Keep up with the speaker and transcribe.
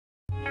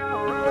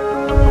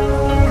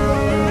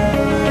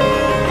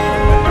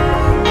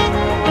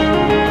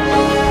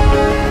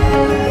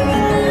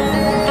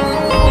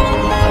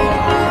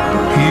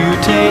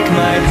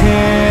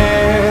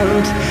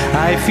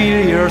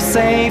feel your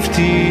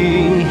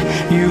safety,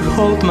 you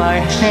hold my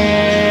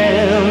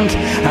hand.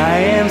 I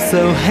am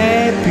so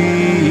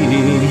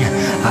happy,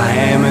 I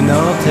am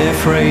not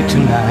afraid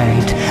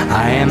tonight.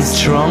 I am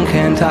strong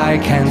and I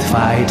can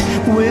fight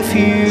with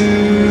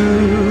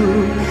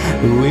you,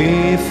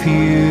 with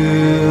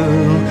you.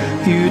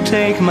 You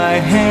take my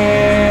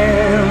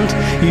hand,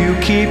 you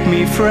keep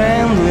me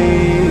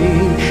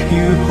friendly,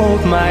 you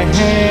hold my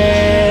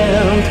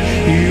hand,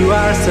 you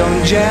are so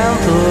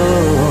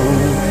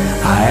gentle.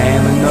 I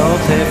am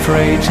not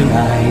afraid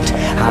tonight,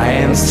 I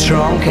am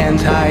strong and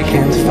I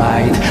can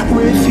fight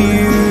with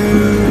you,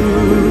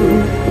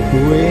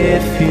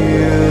 with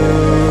you.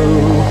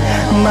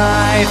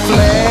 My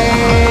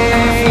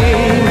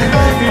flame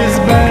is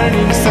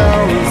burning so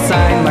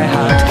inside my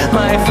heart.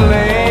 My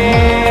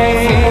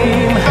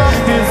flame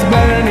is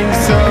burning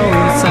so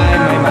inside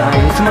my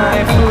mind. My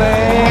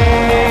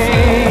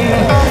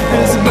flame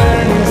is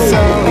burning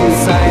so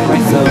inside my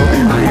soul.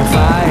 I am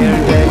fire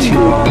that you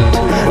want,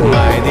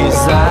 my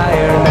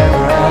desire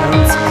never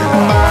ends.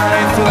 My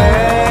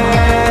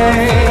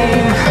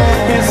flame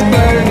is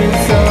burning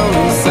so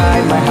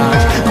inside my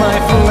heart. My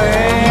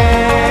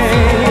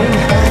flame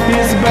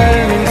is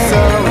burning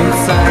so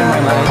inside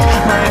my mind.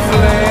 My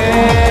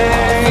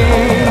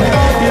flame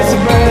is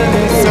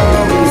burning so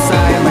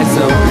inside my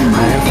soul.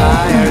 I am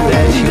fire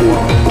that you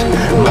want,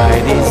 my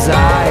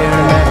desire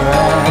never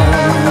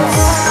ends.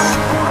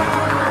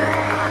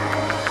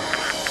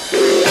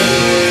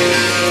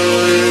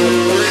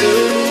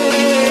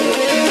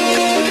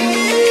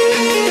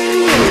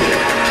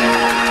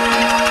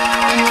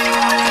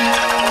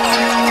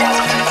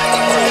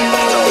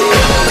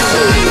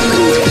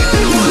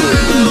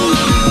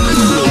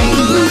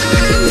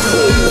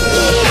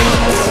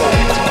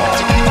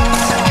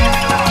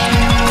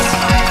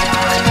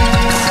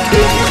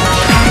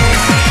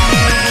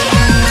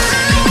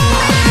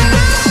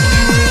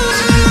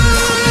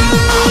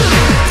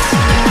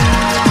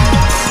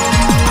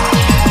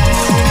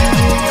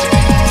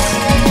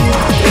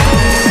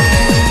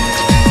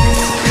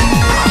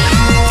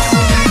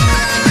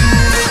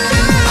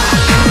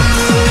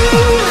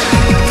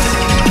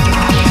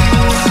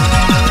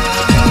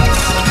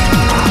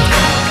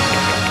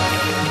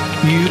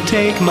 You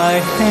take my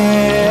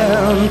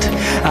hand,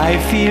 I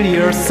feel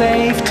your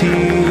safety.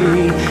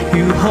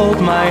 You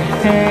hold my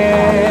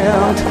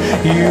hand,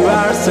 you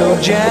are so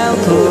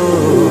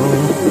gentle.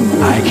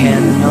 I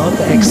cannot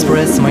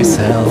express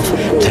myself,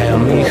 tell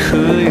me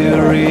who you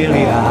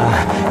really are.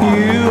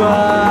 You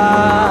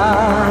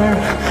are,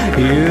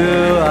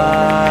 you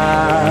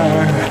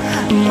are.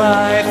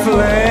 My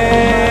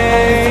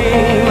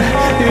flame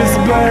is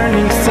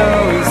burning so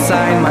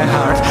inside my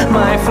heart.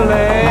 My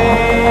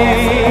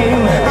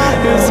flame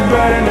is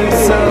burning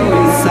so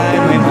inside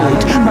my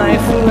mind. My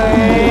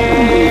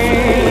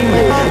flame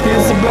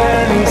is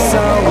burning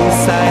so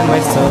inside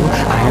my soul.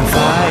 I am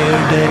fire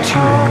that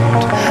you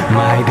want,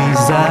 my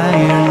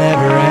desire